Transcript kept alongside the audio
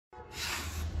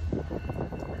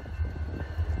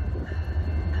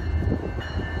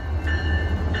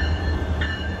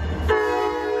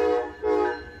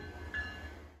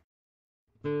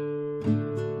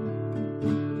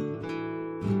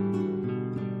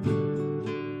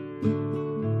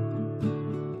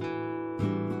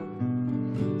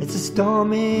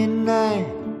stormy night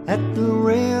at the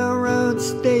railroad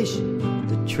station.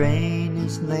 The train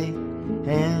is late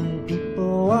and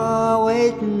people are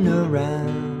waiting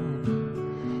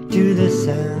around to the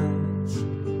sounds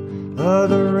of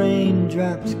the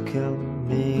raindrops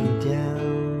coming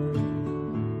down.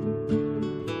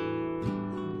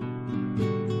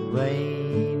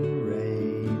 Rain,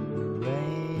 rain,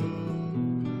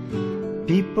 rain.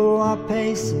 People are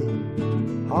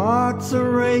pacing, hearts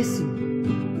are racing.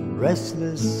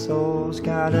 Restless souls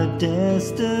got a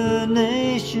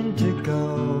destination to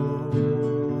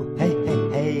go. Hey, hey,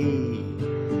 hey.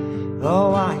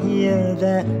 Oh, I hear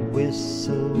that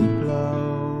whistle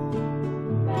blow.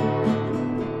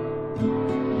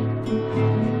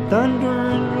 Thunder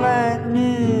and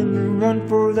lightning run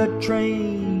for the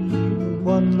train.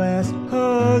 One last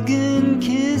hug and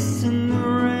kiss in the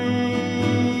rain.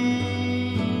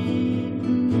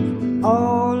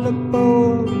 All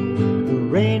aboard the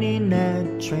rainy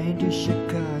night train to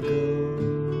Chicago.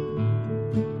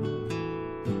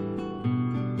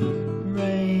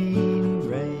 Rain,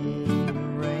 rain,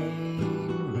 rain,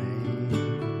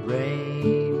 rain,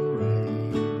 rain,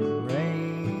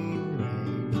 rain,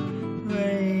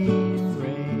 rain,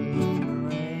 rain,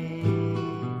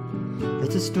 rain.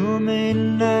 It's a stormy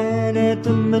night at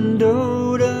the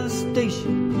Mendota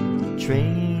station. The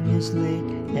train is late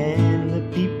and the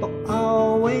people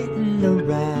are waiting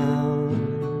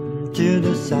around to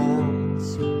the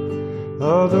sounds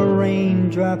of the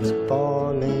raindrops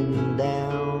falling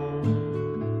down.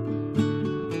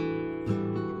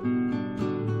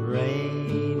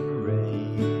 Rain,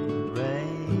 rain,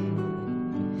 rain.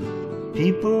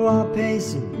 People are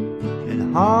pacing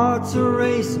and hearts are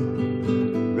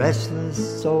racing.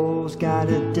 Restless souls got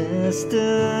a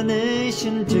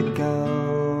destination to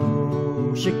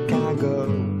go. Chicago.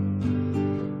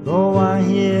 Oh, I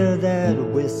hear that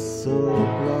whistle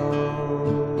blow.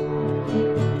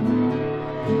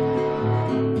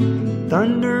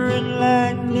 Thunder and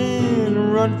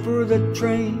lightning run for the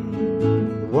train.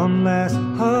 One last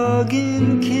hug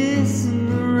and kiss in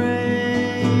the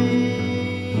rain.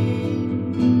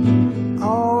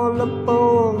 All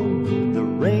aboard the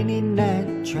rainy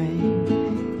night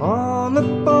train. All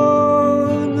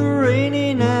aboard the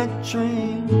rainy night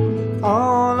train.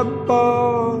 All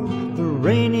aboard the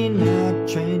rainy night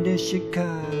train to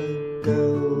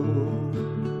Chicago.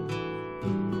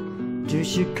 To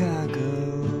Chicago.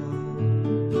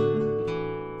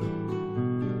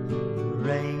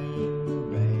 Rain,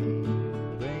 rain,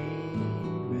 rain,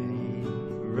 rain,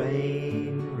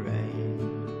 rain.